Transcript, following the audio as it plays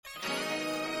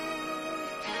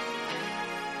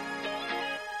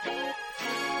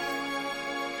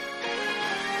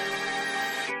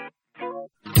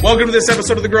Welcome to this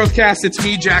episode of the Growthcast. It's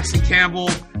me, Jackson Campbell,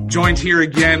 joined here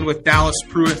again with Dallas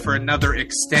Pruitt for another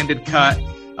extended cut.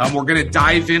 We're going to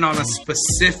dive in on a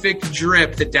specific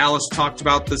drip that Dallas talked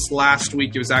about this last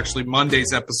week. It was actually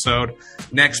Monday's episode,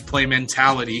 Next Play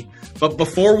Mentality. But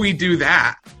before we do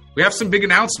that, we have some big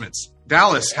announcements.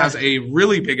 Dallas has a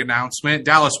really big announcement.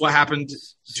 Dallas, what happened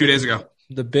 2 days ago?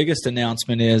 The biggest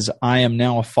announcement is I am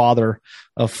now a father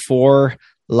of 4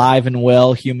 live and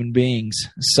well human beings.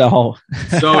 So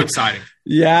exciting.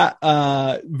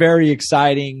 Yeah, very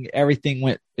exciting. Everything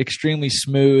went extremely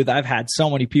smooth. I've had so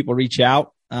many people reach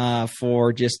out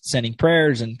for just sending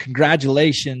prayers and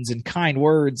congratulations and kind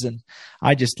words. And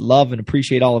I just love and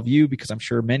appreciate all of you, because I'm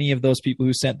sure many of those people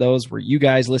who sent those were you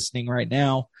guys listening right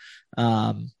now.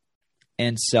 And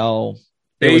so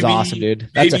it was awesome, dude.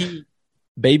 That's a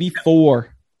baby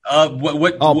 4.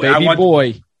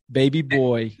 Baby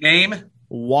boy. Name?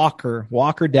 Walker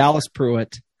Dallas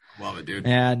Pruitt. Love it, dude.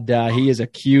 And he is a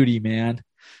cutie, man.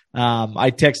 What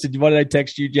did I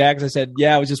text you, Jax? I said,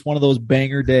 yeah, it was just one of those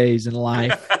banger days in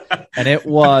life. And it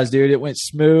was, dude. It went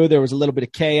smooth. There was a little bit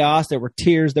of chaos. There were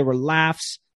tears. There were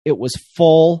laughs. It was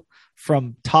full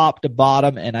from top to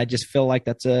bottom. And I just feel like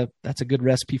that's a good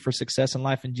recipe for success in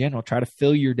life in general. Try to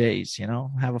fill your days,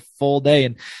 have a full day,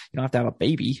 and you don't have to have a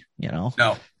baby, No.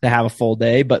 to have a full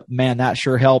day. But man, that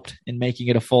sure helped in making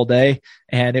it a full day.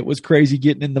 And it was crazy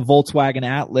getting in the Volkswagen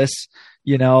Atlas.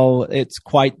 It's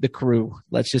quite the crew.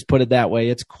 Let's just put it that way.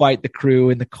 It's quite the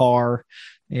crew in the car.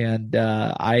 And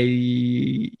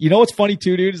what's funny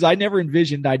too, dude, is I never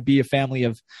envisioned I'd be a family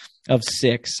of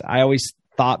 6. I always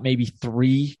thought maybe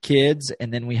 3 kids,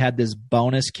 and then we had this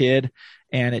bonus kid.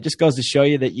 And it just goes to show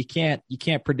you that you can't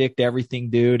predict everything,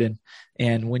 dude.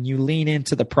 And when you lean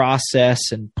into the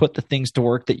process and put the things to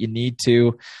work that you need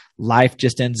to, life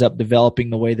just ends up developing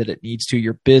the way that it needs to.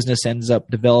 Your business ends up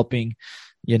developing,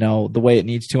 the way it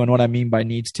needs to. And what I mean by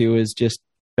needs to is just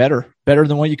better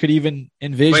than what you could even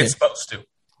envision. The way it's supposed to.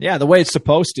 Yeah, the way it's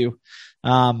supposed to.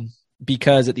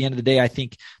 Because at the end of the day, I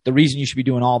think the reason you should be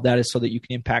doing all of that is so that you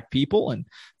can impact people. And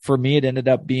for me, it ended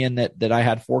up being that I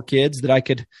had 4 kids that I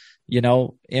could,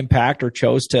 impact, or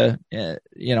chose to,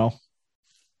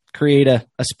 create a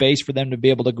space for them to be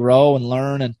able to grow and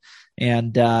learn.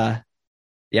 And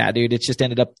yeah, dude, it's just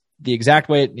ended up the exact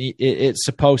way it's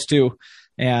supposed to.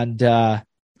 And, but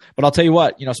I'll tell you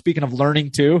what, speaking of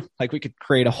learning too, like we could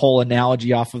create a whole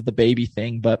analogy off of the baby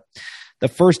thing. But the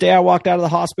first day I walked out of the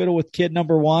hospital with kid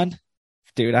number 1,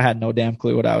 dude, I had no damn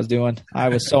clue what I was doing. I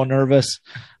was so nervous.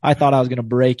 I thought I was going to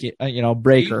break her.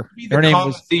 Her name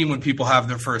was theme when people have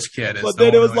their first kid. But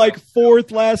then it was like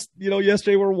 4th last,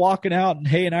 yesterday we're walking out, and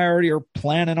Hay and I already are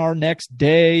planning our next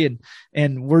day,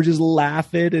 and we're just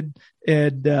laughing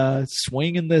and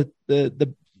swinging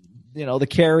the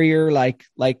carrier, like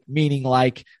meaning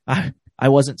like I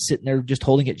wasn't sitting there just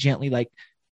holding it gently, like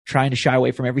trying to shy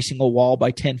away from every single wall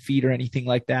by 10 feet or anything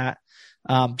like that.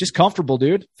 Just comfortable,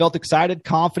 dude. Felt excited,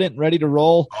 confident, ready to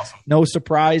roll. Awesome. No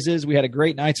surprises. We had a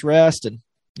great night's rest, and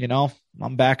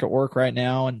I'm back at work right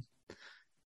now, and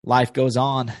life goes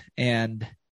on. And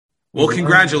well,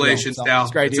 congratulations, Dal.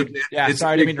 It's great, dude.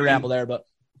 Sorry, I didn't mean to ramble there, but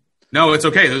no, it's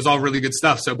okay. It was all really good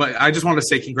stuff. So, but I just want to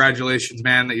say congratulations,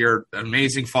 man, that you're an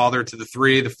amazing father to the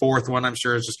 3. The 4th one, I'm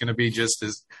sure, is just going to be just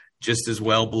as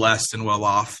well blessed and well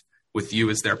off with you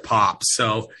as their pop.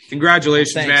 So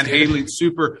congratulations, thanks, man. Dude. Haley,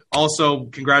 super. Also,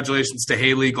 congratulations to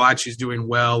Haley. Glad she's doing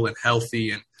well and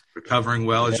healthy and recovering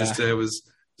well. It's just, it was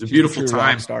a beautiful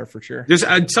time. Rock star for sure. There's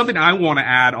something I want to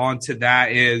add on to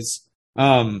that is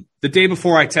the day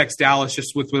before I text Dallas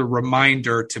just with a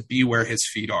reminder to be where his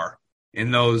feet are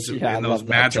in those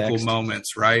magical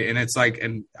moments. Right. And it's like,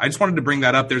 and I just wanted to bring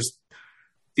that up. There's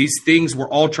these things we're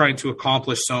all trying to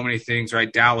accomplish, so many things, right?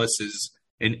 Dallas is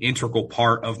an integral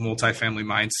part of Multifamily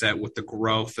Mindset with the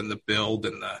growth and the build,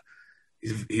 and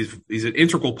he's an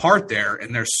integral part there.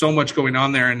 And there's so much going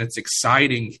on there, and it's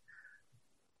exciting.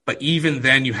 But even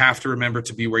then, you have to remember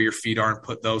to be where your feet are and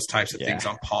put those types of things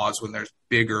on pause when there's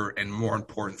bigger and more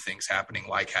important things happening,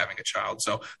 like having a child.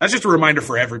 So that's just a reminder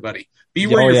for everybody. Be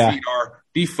where your feet are.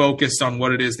 Be focused on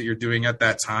what it is that you're doing at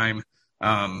that time.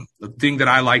 The thing that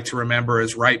I like to remember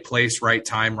is right place, right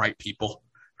time, right people.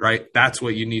 Right. That's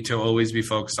what you need to always be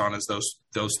focused on, is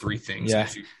those 3 things. Yeah.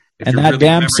 And that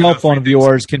damn cell phone of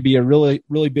yours can be a really,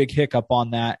 really big hiccup on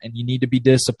that. And you need to be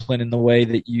disciplined in the way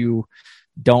that you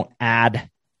don't add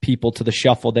people to the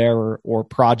shuffle there, or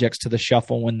projects to the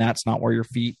shuffle when that's not where your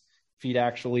feet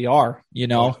actually are,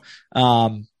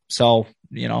 So,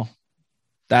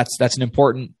 that's an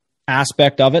important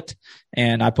aspect of it.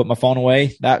 And I put my phone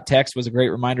away. That text was a great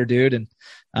reminder, dude. And,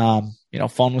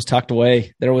 phone was tucked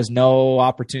away. There was no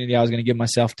opportunity I was going to give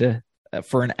myself to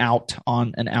for an out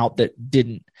on an out that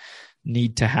didn't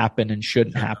need to happen and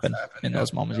shouldn't happen in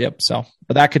those moments. Yep. So,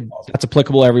 but that's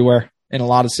applicable everywhere in a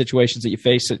lot of situations that you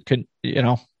face. It could,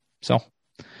 so awesome.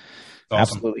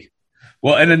 Absolutely.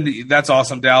 Well, and then that's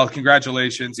awesome, Dal.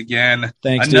 Congratulations again.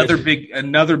 Thanks.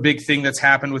 Another big thing that's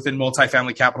happened within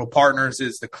Multifamily Capital Partners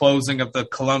is the closing of the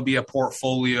Columbia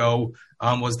portfolio.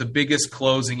 Was the biggest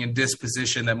closing and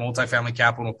disposition that Multifamily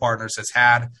Capital Partners has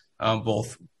had,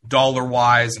 both dollar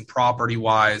wise and property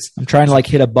wise. I'm trying to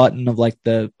hit a button of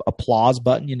the applause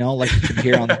button, like you can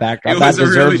hear on the background. That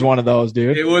deserves one of those,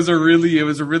 dude. It was a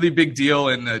really big deal,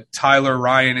 and Tyler,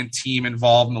 Ryan, and team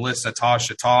involved, Melissa,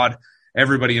 Tasha, Todd,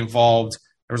 everybody involved.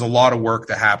 There was a lot of work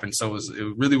that happened, so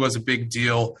it really was a big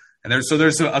deal. And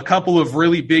there's a couple of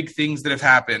really big things that have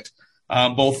happened,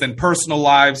 both in personal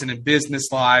lives and in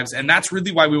business lives, and that's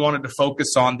really why we wanted to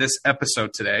focus on this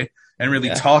episode today and really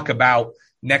talk about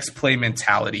next play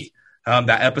mentality.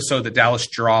 That episode that Dallas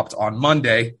dropped on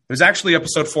Monday, it was actually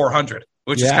episode 400,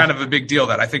 which is kind of a big deal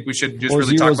that I think we should just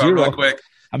really talk about real quick.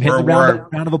 I'm hitting the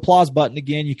round of applause button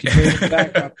again. You can hear it in the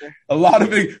background there. A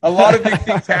lot of big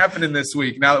things happening this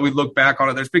week. Now that we look back on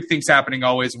it, there's big things happening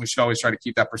always, and we should always try to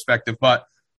keep that perspective. But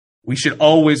we should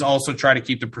always also try to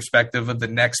keep the perspective of the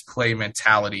next play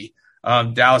mentality.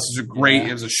 Dallas is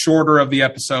it was a shorter of the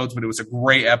episodes, but it was a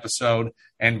great episode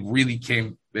and really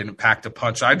came and packed a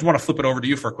punch. I just want to flip it over to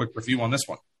you for a quick review on this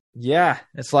one. Yeah,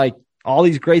 it's all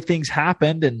these great things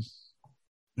happened, and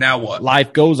now what?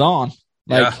 Life goes on.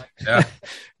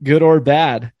 Good or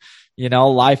bad,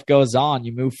 life goes on.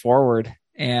 You move forward,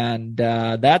 and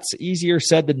that's easier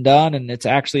said than done. And it's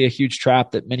actually a huge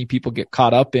trap that many people get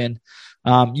caught up in.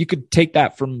 You could take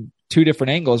that from two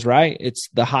different angles, right? It's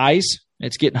the highs.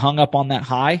 It's getting hung up on that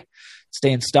high,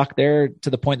 staying stuck there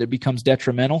to the point that it becomes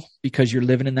detrimental because you're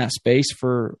living in that space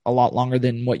for a lot longer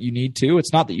than what you need to.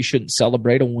 It's not that you shouldn't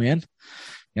celebrate a win.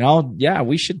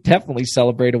 We should definitely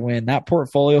celebrate a win. That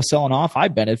portfolio selling off, I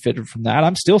benefited from that.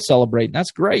 I'm still celebrating. That's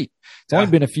great. It's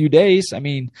only been a few days.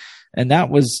 And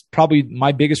that was probably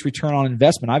my biggest return on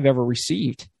investment I've ever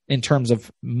received in terms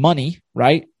of money,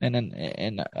 right?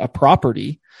 And a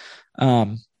property.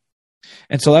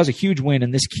 And so that was a huge win.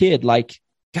 And this kid,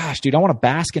 gosh, dude, I want to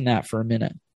bask in that for a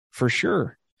minute, for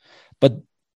sure. But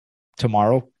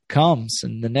tomorrow comes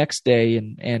and the next day,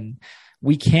 and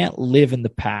we can't live in the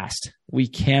past. We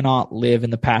cannot live in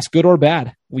the past, good or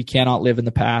bad. We cannot live in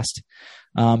the past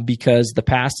because the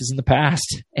past is in the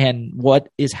past. And what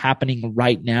is happening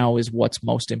right now is what's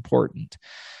most important.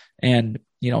 And,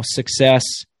 success,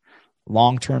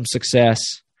 long-term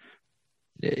success,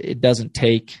 it doesn't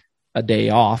take a day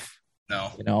off.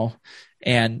 No.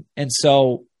 And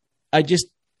so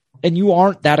and you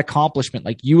aren't that accomplishment.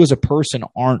 You as a person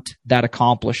aren't that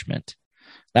accomplishment.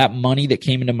 That money that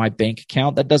came into my bank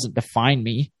account, that doesn't define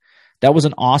me. That was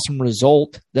an awesome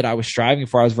result that I was striving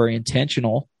for. I was very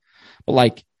intentional,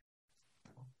 but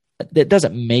that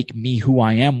doesn't make me who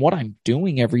I am. What I'm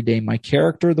doing every day, my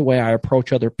character, the way I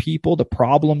approach other people, the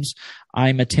problems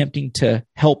I'm attempting to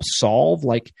help solve,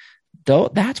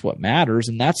 that's what matters.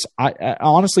 And I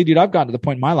honestly, dude, I've gotten to the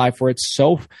point in my life where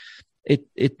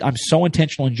I'm so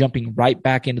intentional in jumping right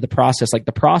back into the process.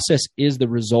 The process is the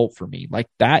result for me.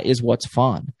 That is what's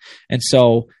fun. And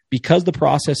so because the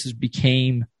process has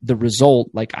became the result,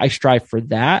 I strive for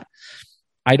that.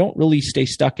 I don't really stay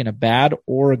stuck in a bad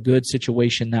or a good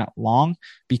situation that long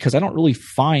because I don't really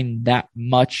find that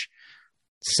much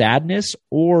sadness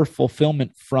or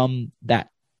fulfillment from that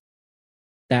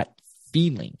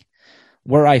feeling.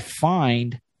 Where I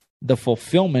find the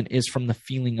fulfillment is from the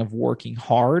feeling of working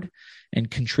hard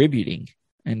and contributing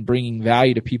and bringing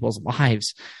value to people's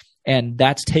lives. And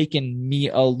that's taken me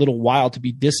a little while to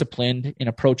be disciplined in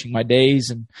approaching my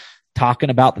days and talking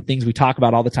about the things we talk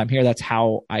about all the time here. That's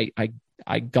how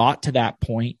I got to that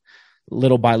point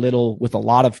little by little with a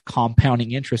lot of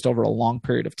compounding interest over a long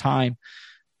period of time.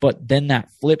 But then that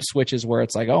flip switch is where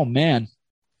it's oh man,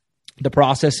 the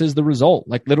process is the result.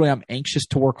 Literally, I'm anxious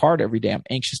to work hard every day. I'm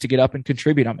anxious to get up and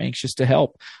contribute. I'm anxious to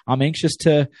help. I'm anxious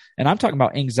and I'm talking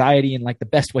about anxiety in the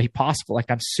best way possible.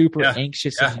 I'm super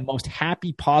anxious in the most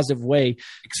happy, positive way.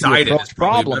 Excited to approach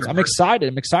problems. I'm excited.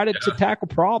 I'm excited to tackle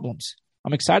problems.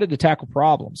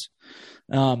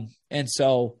 And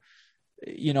so,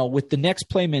 with the next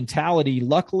play mentality,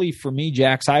 luckily for me,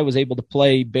 Jax, I was able to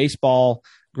play baseball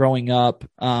growing up,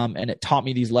 and it taught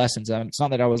me these lessons. It's not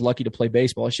that I was lucky to play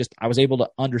baseball. It's just I was able to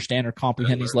understand or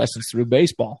comprehend these lessons through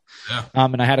baseball. Yeah.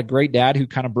 And I had a great dad who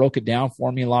kind of broke it down for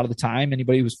me a lot of the time.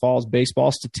 Anybody who follows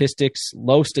baseball statistics,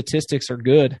 low statistics are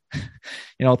good.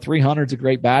 300 is a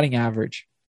great batting average.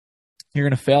 You're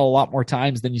going to fail a lot more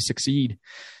times than you succeed.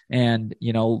 And,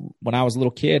 when I was a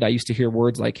little kid, I used to hear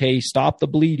words like, hey, stop the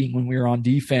bleeding when we were on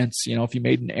defense, if you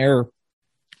made an error.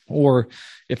 Or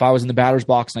if I was in the batter's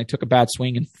box and I took a bad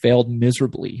swing and failed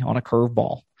miserably on a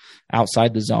curveball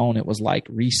outside the zone, it was like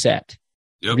reset.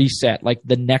 Yep. Reset. Like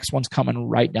the next one's coming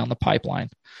right down the pipeline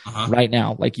right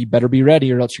now. Like you better be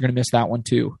ready or else you're going to miss that one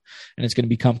too. And it's going to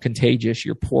become contagious.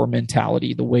 Your poor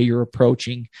mentality, the way you're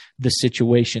approaching the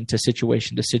situation to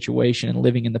situation to situation and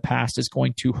living in the past is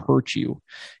going to hurt you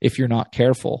if you're not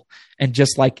careful. And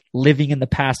just like living in the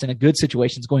past in a good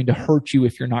situation is going to hurt you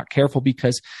if you're not careful,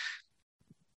 because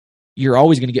you're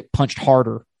always going to get punched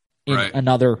harder in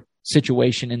another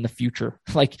situation in the future.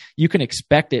 Like you can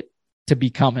expect it to be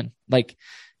coming. Like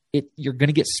you're going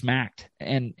to get smacked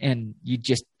and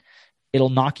it'll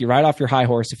knock you right off your high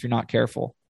horse if you're not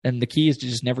careful. And the key is to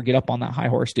just never get up on that high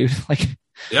horse, dude. Like,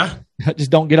 just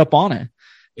don't get up on it.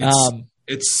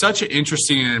 It's such an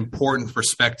interesting and important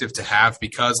perspective to have,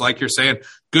 because like you're saying,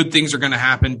 good things are going to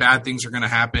happen, bad things are going to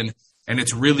happen. And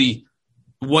it's really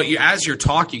as you're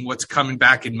talking, what's coming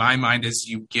back in my mind is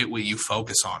you get what you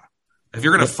focus on. If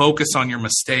you're going to focus on your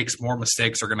mistakes, more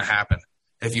mistakes are going to happen.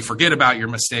 If you forget about your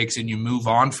mistakes and you move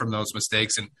on from those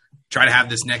mistakes and try to have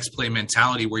this next play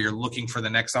mentality where you're looking for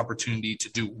the next opportunity to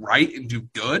do right and do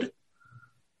good,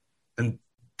 then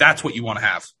that's what you want to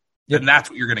have. And that's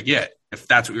what you're going to get if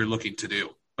that's what you're looking to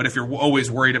do. But if you're always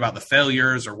worried about the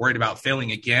failures or worried about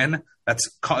failing again,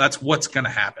 that's what's going to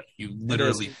happen. You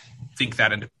literally think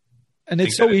that into. And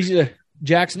it's so easy to,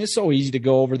 Jackson, it's so easy to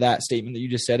go over that statement that you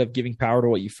just said of giving power to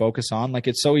what you focus on. Like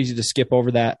it's so easy to skip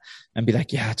over that and be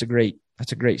like, yeah, that's a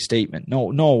great statement.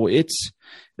 No,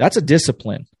 that's a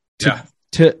discipline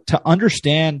to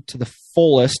understand to the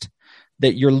fullest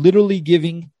that you're literally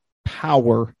giving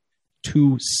power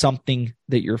to something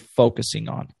that you're focusing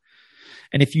on.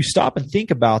 And if you stop and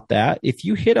think about that, if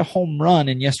you hit a home run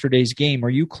in yesterday's game, or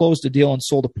you closed a deal and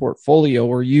sold a portfolio,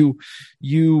 or you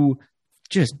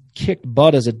just kicked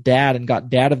butt as a dad and got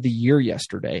dad of the year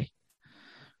yesterday,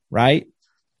 right?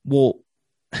 Well,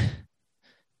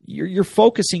 you're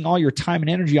focusing all your time and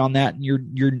energy on that,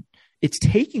 and it's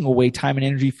taking away time and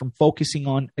energy from focusing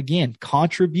on, again,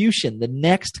 contribution, the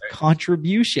next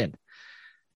contribution.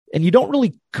 And you don't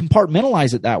really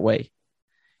compartmentalize it that way.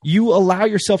 You allow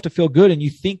yourself to feel good, and you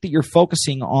think that you're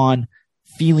focusing on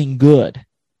feeling good.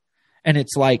 And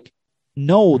it's like,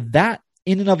 no, that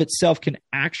in and of itself can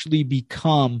actually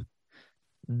become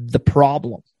the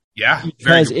problem. Yeah.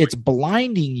 Because it's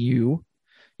blinding you.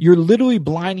 You're literally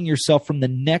blinding yourself from the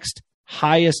next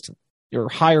highest or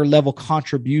higher level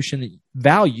contribution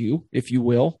value, if you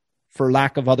will, for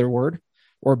lack of other word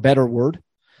or a better word.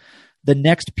 The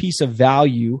next piece of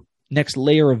value, next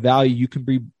layer of value you can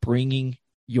be bringing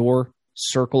your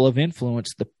circle of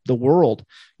influence, the world,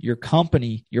 your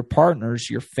company, your partners,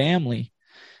 your family.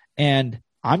 And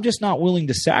I'm just not willing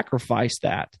to sacrifice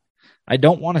that. I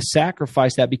don't want to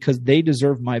sacrifice that because they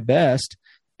deserve my best.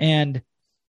 And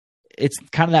it's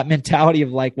kind of that mentality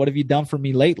of like, what have you done for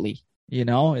me lately?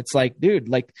 It's like, dude,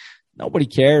 like nobody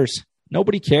cares.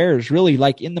 Nobody cares really.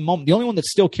 Like in the moment, the only one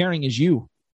that's still caring is you.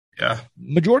 Yeah.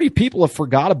 Majority of people have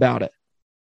forgot about it,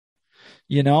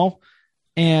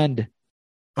 and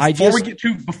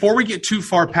before we get too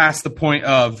far past the point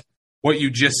of what you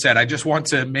just said, I just want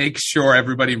to make sure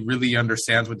everybody really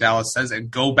understands what Dallas says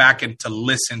and go back and to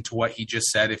listen to what he just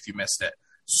said if you missed it.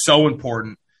 So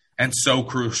important and so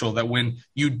crucial that when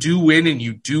you do win and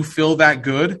you do feel that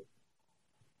good,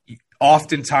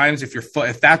 oftentimes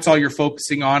if that's all you're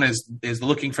focusing on is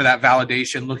looking for that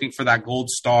validation, looking for that gold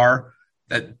star,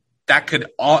 that could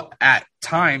at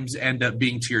times end up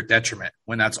being to your detriment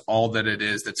when that's all that it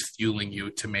is that's fueling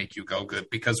you to make you go good.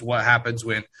 Because what happens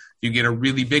when you get a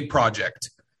really big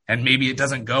project and maybe it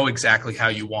doesn't go exactly how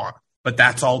you want, but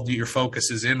that's all your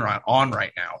focus is on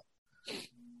right now?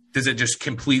 Does it just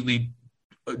completely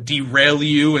derail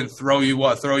you and throw you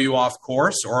off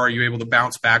course, or are you able to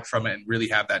bounce back from it and really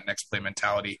have that next play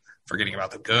mentality, forgetting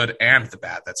about the good and the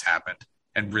bad that's happened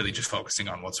and really just focusing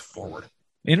on what's forward?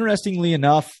 Interestingly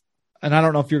enough, and I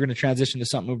don't know if you're going to transition to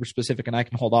something uber specific and I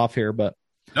can hold off here, but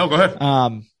no, go ahead.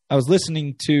 I was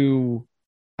listening to,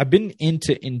 I've been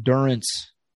into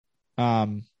endurance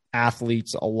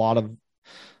athletes a lot of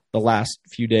the last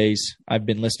few days. I've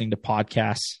been listening to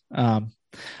podcasts.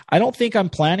 I don't think I'm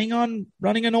planning on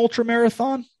running an ultra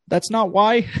marathon. That's not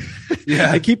why.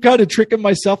 Yeah. I keep kind of tricking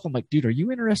myself. I'm like, dude, are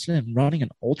you interested in running an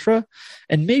ultra?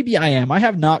 And maybe I am. I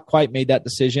have not quite made that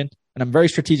decision. And I'm very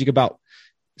strategic about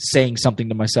saying something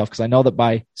to myself, because I know that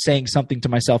by saying something to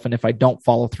myself, and if I don't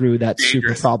follow through, that's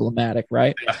dangerous. Super problematic,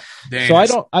 right? Yeah,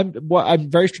 so I'm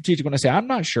very strategic when I say I'm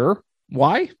not sure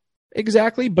why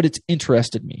exactly, but it's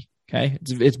interested me. Okay.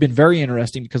 It's been very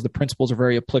interesting because the principles are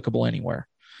very applicable anywhere.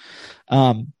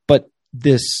 But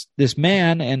this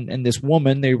man and this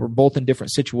woman, they were both in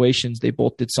different situations. They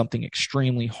both did something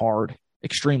extremely hard,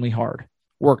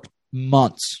 worked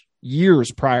months,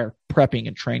 years prior prepping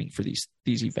and training for these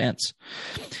events.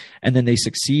 And then they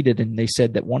succeeded. And they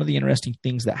said that one of the interesting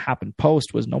things that happened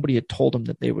post was nobody had told them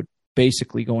that they would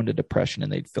basically go into depression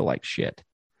and they'd feel like shit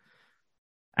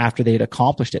after they had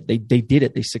accomplished it. They did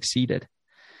it. They succeeded.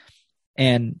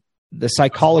 And the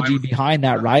psychology behind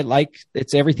that, right? Like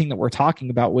it's everything that we're talking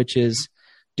about, which is,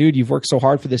 dude, you've worked so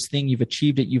hard for this thing. You've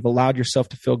achieved it. You've allowed yourself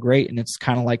to feel great. And it's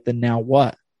kind of like the now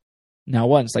what? Now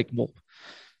what? It's like, well,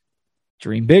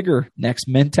 dream bigger, next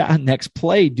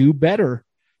play, do better,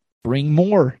 bring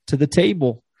more to the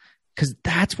table. Because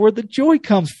that's where the joy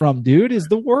comes from, dude, is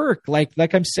the work. Like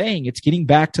I'm saying, it's getting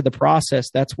back to the process.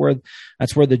 That's where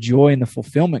the joy and the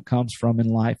fulfillment comes from in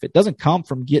life. It doesn't come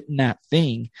from getting that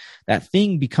thing. That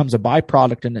thing becomes a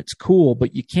byproduct and it's cool,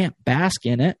 but you can't bask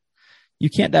in it. You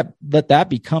can't let that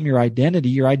become your identity.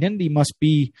 Your identity must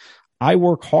be, I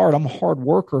work hard. I'm a hard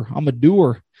worker. I'm a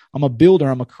doer. I'm a builder.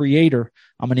 I'm a creator.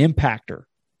 I'm an impactor.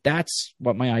 That's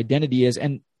what my identity is.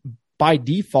 And by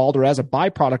default or as a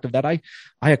byproduct of that, I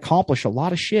accomplish a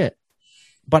lot of shit,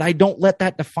 but I don't let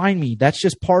that define me. That's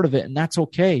just part of it. And that's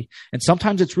okay. And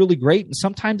sometimes it's really great. And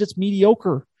sometimes it's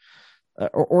mediocre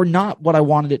or not what I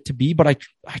wanted it to be, but I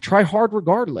try hard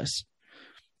regardless.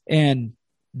 And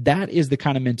that is the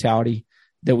kind of mentality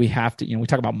that we have to, we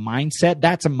talk about mindset.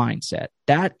 That's a mindset.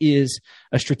 That is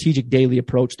a strategic daily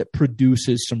approach that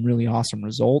produces some really awesome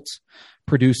results,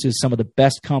 produces some of the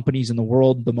best companies in the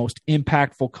world, the most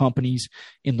impactful companies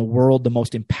in the world, the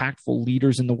most impactful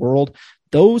leaders in the world.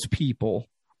 Those people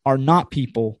are not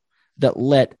people that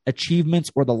let achievements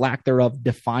or the lack thereof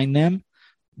define them.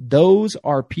 Those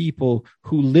are people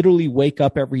who literally wake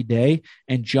up every day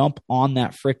and jump on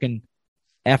that freaking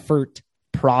effort,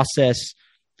 process,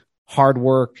 hard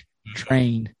work,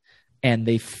 train, and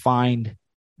they find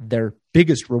their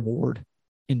biggest reward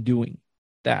in doing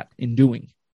that,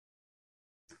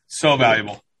 So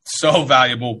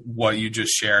valuable what you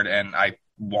just shared. And I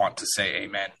want to say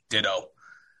amen, ditto,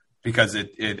 because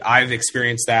I've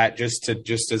experienced that just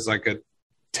as like a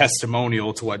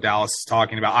testimonial to what Dallas is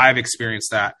talking about. I've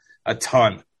experienced that a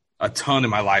ton in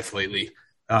my life lately.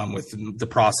 With the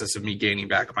process of me gaining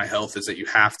back my health, is that you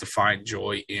have to find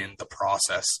joy in the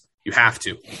process. You have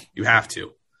to,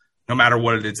 no matter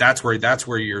what it is. That's where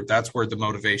the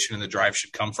motivation and the drive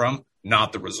should come from,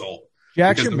 not the result.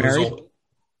 Jack, you're married.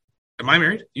 Am I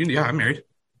married? Yeah, I'm married.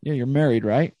 Yeah, you're married,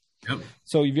 right? Yep.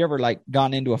 So have you ever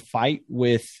gotten into a fight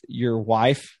with your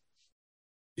wife?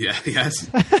 Yeah. Yes.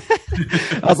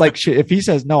 I was like, shit, if he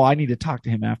says no, I need to talk to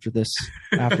him after this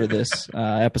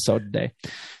episode today.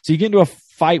 So you get into a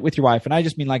fight with your wife, and I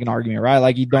just mean like an argument, right?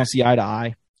 Like you don't see eye to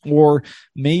eye, or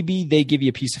maybe they give you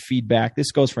a piece of feedback.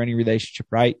 This goes for any relationship,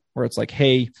 right? Where it's like,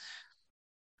 hey,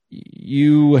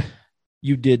 you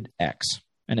did X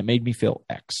and it made me feel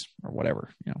X or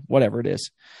whatever it is.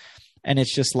 And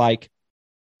it's just like,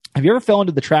 have you ever fell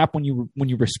into the trap when you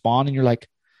respond and you're like,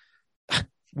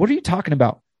 what are you talking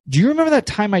about? Do you remember that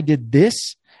time I did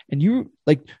this? And you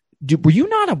were you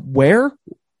not aware?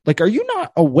 Like, are you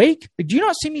not awake? Like, do you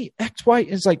not see me X, Y?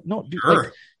 It's like, no, dude, sure.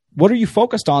 Like, what are you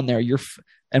focused on there?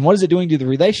 And what is it doing to the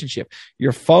relationship?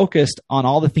 You're focused on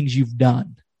all the things you've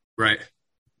done. Right.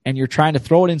 And you're trying to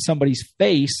throw it in somebody's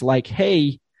face like,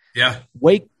 hey, yeah,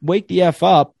 wake the F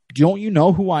up. Don't you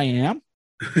know who I am?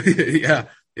 Yeah.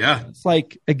 It's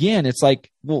like, again, it's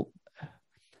like, well,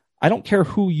 I don't care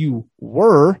who you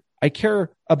were. I care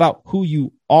about who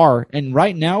you are. And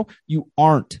right now, you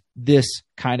aren't this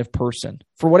kind of person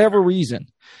for whatever reason.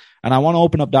 And I want to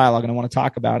open up dialogue and I want to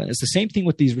talk about it. It's the same thing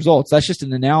with these results. That's just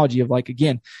an analogy of like,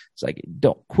 again, it's like,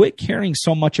 don't quit caring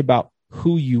so much about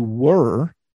who you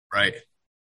were. Right.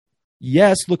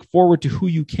 Yes, look forward to who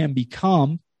you can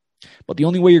become. But the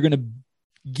only way you're going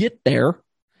to get there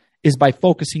is by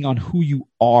focusing on who you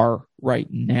are right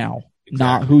now,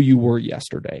 not who you were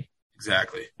yesterday.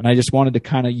 Exactly. And I just wanted to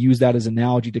kind of use that as an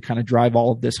analogy to kind of drive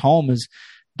all of this home. Is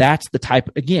that's the type,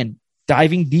 again,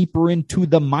 diving deeper into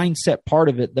the mindset part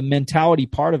of it, the mentality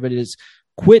part of it is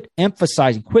quit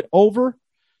over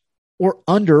or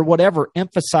under whatever,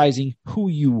 emphasizing who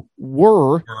you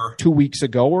were 2 weeks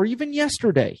ago or even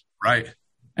yesterday. Right.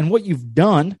 And what you've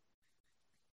done,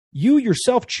 you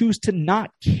yourself choose to not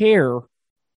care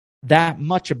that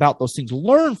much about those things.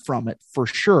 Learn from it for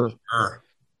sure.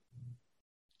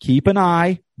 Keep an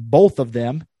eye, both of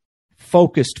them,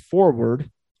 focused forward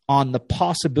on the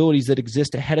possibilities that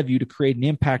exist ahead of you to create an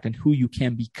impact on who you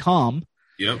can become.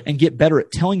 and get better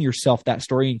at telling yourself that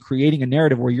story and creating a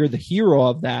narrative where you're the hero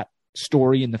of that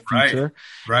story in the future.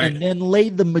 Right. And then lay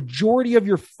the majority of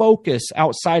your focus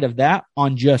outside of that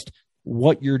on just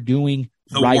what you're doing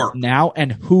work now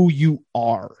and who you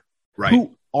are. Right.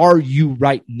 Who are you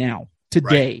right now,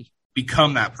 today? Right.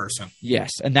 Become that person.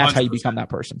 Yes. And that's 100%. How you become that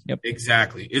person. Yep.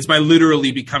 Exactly. It's by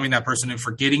literally becoming that person and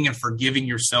forgetting and forgiving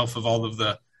yourself of all of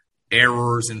the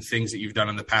errors and things that you've done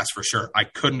in the past, for sure. I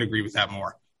couldn't agree with that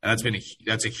more. And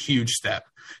that's a huge step.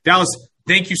 Dallas,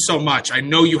 thank you so much. I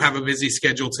know you have a busy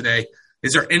schedule today.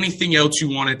 Is there anything else you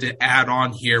wanted to add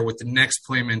on here with the next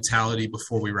play mentality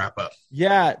before we wrap up?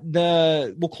 Yeah,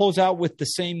 we'll close out with the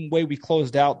same way we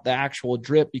closed out the actual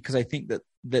drip, because I think that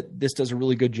this does a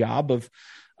really good job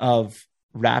of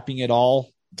wrapping it all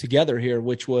together here,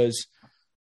 which was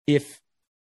if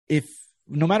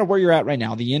no matter where you're at right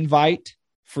now, the invite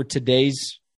for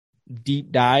today's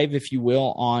deep dive, if you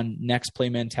will, on next play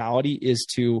mentality is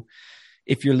to,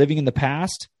 if you're living in the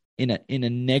past in a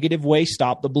negative way,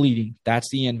 stop the bleeding. That's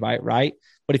the invite, right?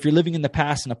 But if you're living in the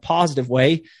past in a positive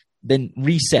way, then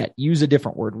reset. Use a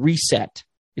different word, reset.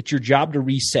 It's your job to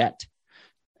reset.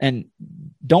 And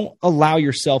don't allow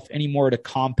yourself anymore to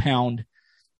compound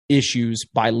issues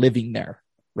by living there,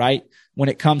 right? When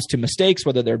it comes to mistakes,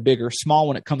 whether they're big or small,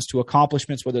 when it comes to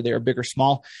accomplishments, whether they are big or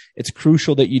small, it's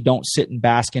crucial that you don't sit and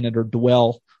bask in it or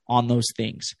dwell on those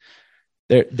things.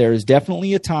 There is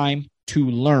definitely a time to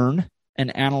learn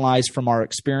and analyze from our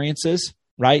experiences,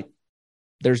 right?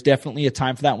 There's definitely a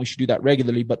time for that, and we should do that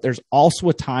regularly, but there's also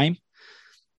a time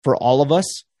for all of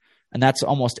us, and that's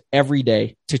almost every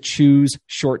day, to choose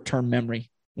short-term memory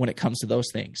when it comes to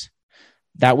those things.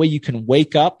 That way you can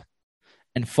wake up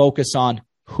and focus on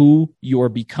who you are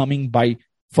becoming by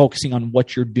focusing on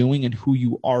what you're doing and who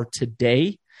you are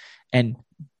today and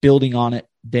building on it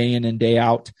day in and day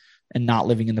out and not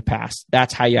living in the past.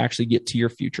 That's how you actually get to your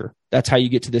future. That's how you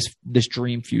get to this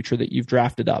dream future that you've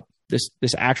drafted up, this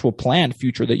actual planned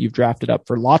future that you've drafted up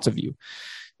for lots of you.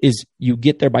 Is you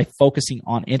get there by focusing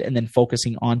on it and then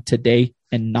focusing on today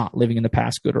and not living in the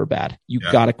past, good or bad. You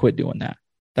got to quit doing that.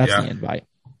 That's the invite.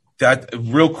 That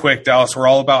real quick, Dallas, we're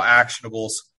all about actionables.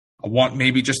 I want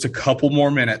maybe just a couple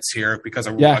more minutes here because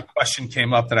a question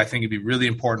came up that I think would be really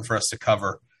important for us to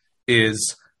cover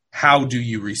is, how do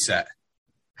you reset?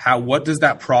 What does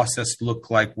that process look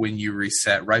like when you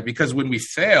reset, right? Because when we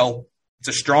fail, it's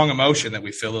a strong emotion that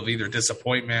we feel of either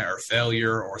disappointment or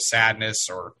failure or sadness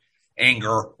or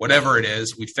anger, whatever it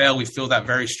is. We fail, we feel that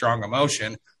very strong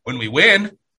emotion. When we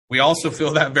win, we also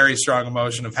feel that very strong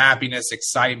emotion of happiness,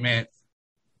 excitement,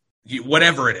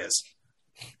 whatever it is.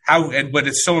 But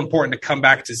it's so important to come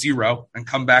back to zero and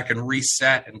come back and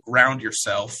reset and ground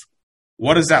yourself.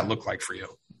 What does that look like for you?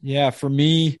 Yeah, for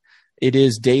me, it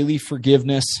is daily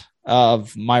forgiveness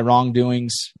of my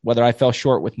wrongdoings, whether I fell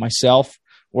short with myself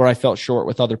or I felt short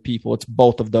with other people. It's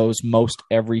both of those most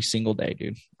every single day,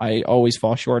 dude. I always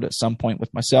fall short at some point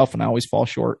with myself, and I always fall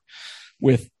short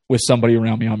with somebody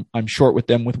around me. I'm short with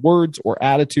them with words or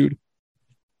attitude.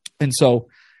 And so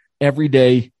every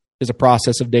day is a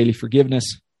process of daily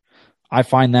forgiveness. I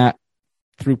find that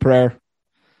through prayer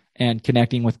and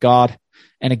connecting with God.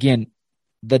 And again,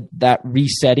 that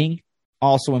resetting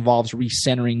also involves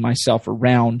recentering myself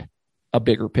around a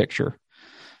bigger picture.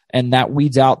 And that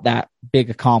weeds out that big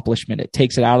accomplishment. It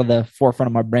takes it out of the forefront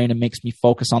of my brain and makes me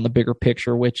focus on the bigger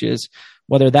picture, which is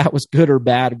whether that was good or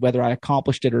bad, whether I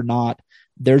accomplished it or not,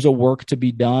 there's a work to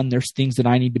be done. There's things that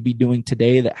I need to be doing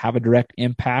today that have a direct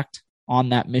impact on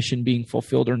that mission being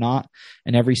fulfilled or not.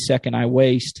 And every second I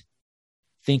waste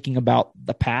thinking about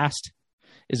the past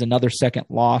is another second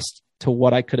lost to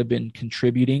what I could have been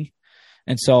contributing.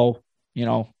 And so,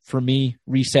 for me,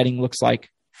 resetting looks like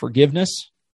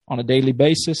forgiveness on a daily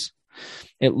basis.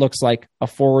 It looks like a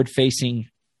forward-facing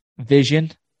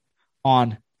vision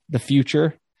on the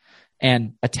future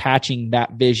and attaching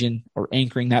that vision or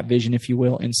anchoring that vision, if you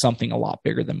will, in something a lot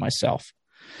bigger than myself.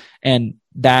 And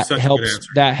that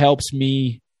helps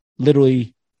me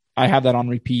literally. I have that on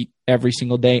repeat every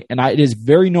single day. And it is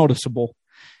very noticeable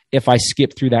if I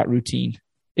skip through that routine.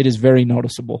 It is very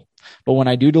noticeable. But when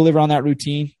I do deliver on that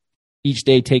routine, each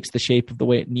day takes the shape of the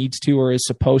way it needs to or is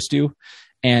supposed to.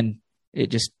 And it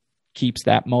just keeps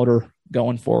that motor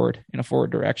going forward in a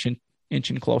forward direction,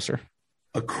 inching closer.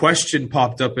 A question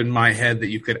popped up in my head that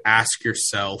you could ask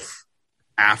yourself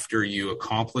after you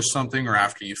accomplish something or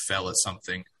after you fail at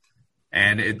something.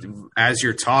 And as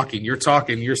you're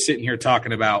sitting here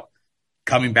talking about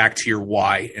coming back to your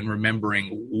why and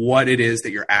remembering what it is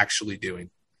that you're actually doing.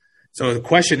 So the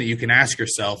question that you can ask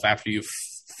yourself after you've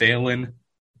failing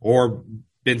or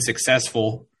been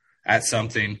successful at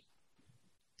something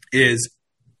is,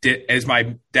 is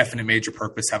my definite major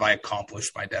purpose? Have I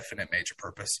accomplished my definite major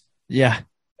purpose? Yeah.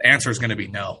 The answer is going to be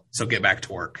no. So get back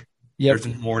to work. Yep.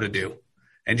 There's more to do.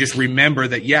 And just remember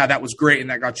that, yeah, that was great. And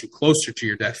that got you closer to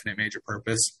your definite major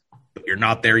purpose, but you're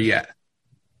not there yet.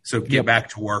 So get back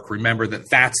to work. Remember that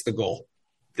that's the goal.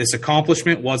 This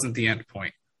accomplishment wasn't the end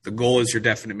point. The goal is your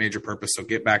definite major purpose. So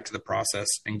get back to the process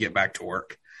and get back to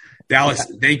work. Dallas,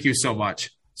 thank you so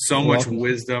much. So much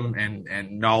wisdom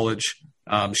and knowledge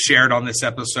shared on this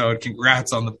episode.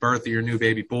 Congrats on the birth of your new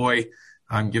baby boy.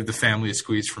 Give the family a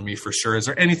squeeze for me for sure. Is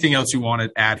there anything else you want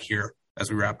to add here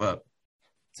as we wrap up?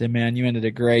 Say, man, you ended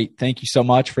it great. Thank you so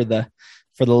much for the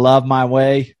love my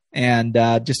way, and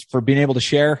just for being able to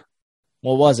share.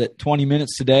 What was it? 20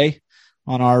 minutes today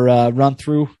on our run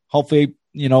through. Hopefully,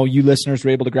 you listeners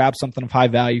were able to grab something of high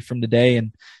value from today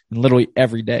and literally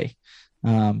every day.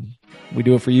 We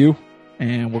do it for you,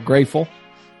 and we're grateful,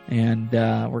 and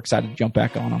we're excited to jump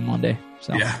back on Monday.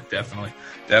 So yeah, definitely.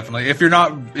 If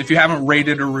you haven't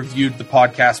rated or reviewed the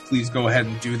podcast, please go ahead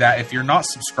and do that. If you're not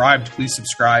subscribed, please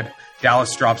subscribe.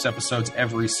 Dallas drops episodes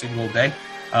every single day.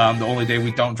 The only day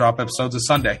we don't drop episodes is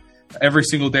Sunday. Every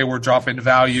single day we're dropping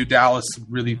value. Dallas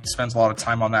really spends a lot of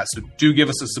time on that. So do give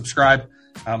us a subscribe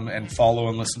and follow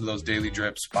and listen to those daily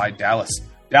drips by Dallas.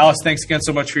 Dallas, thanks again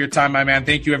so much for your time, my man.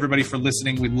 Thank you, everybody, for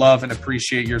listening. We love and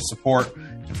appreciate your support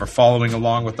and for following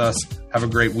along with us. Have a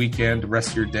great weekend, the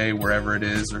rest of your day, wherever it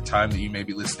is or time that you may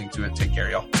be listening to it. Take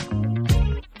care, y'all.